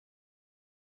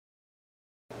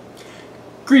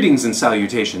Greetings and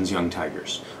salutations, young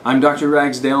tigers. I'm Dr.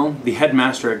 Ragsdale, the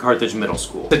headmaster at Carthage Middle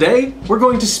School. Today, we're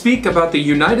going to speak about the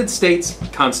United States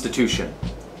Constitution.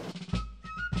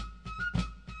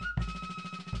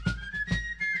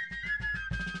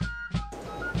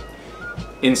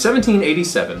 In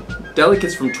 1787,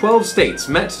 delegates from 12 states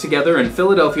met together in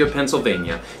Philadelphia,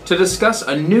 Pennsylvania to discuss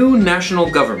a new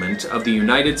national government of the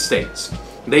United States.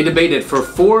 They debated for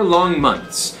 4 long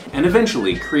months and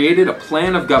eventually created a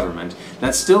plan of government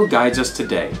that still guides us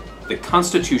today, the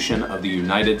Constitution of the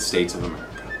United States of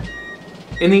America.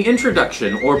 In the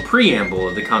introduction or preamble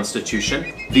of the Constitution,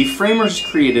 the framers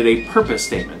created a purpose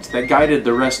statement that guided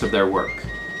the rest of their work.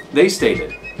 They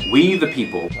stated, "We the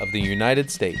people of the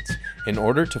United States, in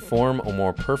order to form a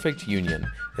more perfect union,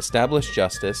 establish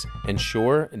justice,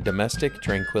 ensure domestic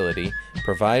tranquility,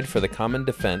 provide for the common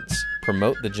defense,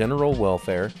 promote the general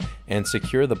welfare, and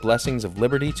secure the blessings of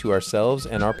liberty to ourselves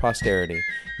and our posterity,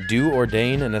 do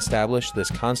ordain and establish this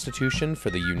Constitution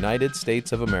for the United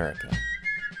States of America."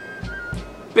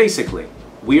 Basically,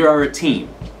 we are a team.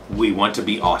 We want to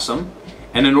be awesome,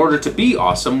 and in order to be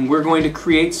awesome, we're going to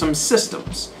create some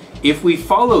systems. If we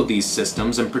follow these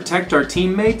systems and protect our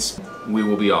teammates, we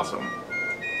will be awesome.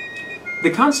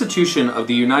 The Constitution of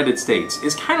the United States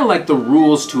is kind of like the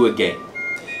rules to a game,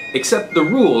 except the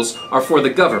rules are for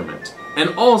the government, and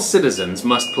all citizens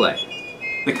must play.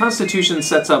 The Constitution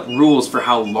sets up rules for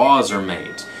how laws are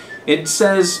made. It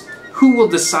says who will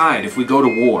decide if we go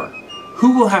to war,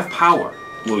 who will have power.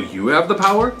 Will you have the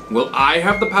power? Will I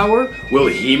have the power? Will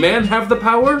He-Man have the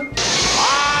power?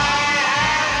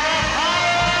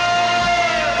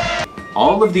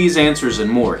 All of these answers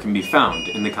and more can be found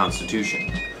in the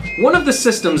Constitution. One of the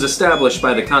systems established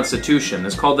by the Constitution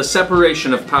is called the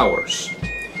separation of powers.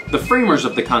 The framers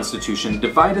of the Constitution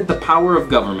divided the power of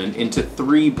government into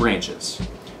 3 branches.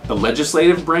 The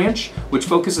legislative branch, which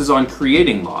focuses on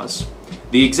creating laws,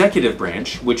 the executive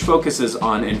branch, which focuses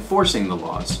on enforcing the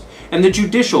laws, and the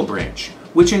judicial branch,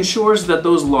 which ensures that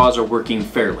those laws are working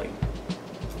fairly.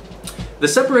 The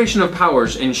separation of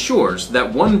powers ensures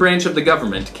that one branch of the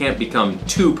government can't become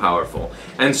too powerful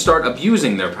and start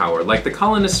abusing their power like the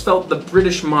colonists felt the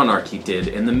British monarchy did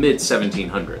in the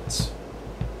mid-1700s.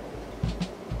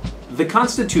 The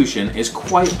Constitution is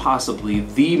quite possibly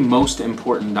the most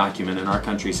important document in our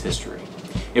country's history.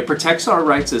 It protects our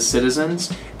rights as citizens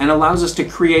and allows us to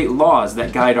create laws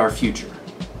that guide our future.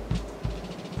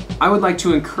 I would like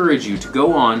to encourage you to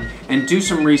go on and do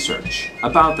some research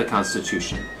about the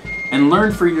Constitution and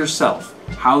learn for yourself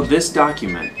how this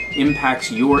document impacts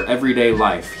your everyday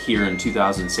life here in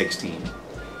 2016.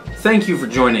 Thank you for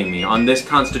joining me on this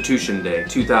Constitution Day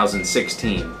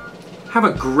 2016. Have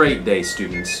a great day,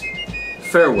 students.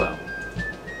 Farewell.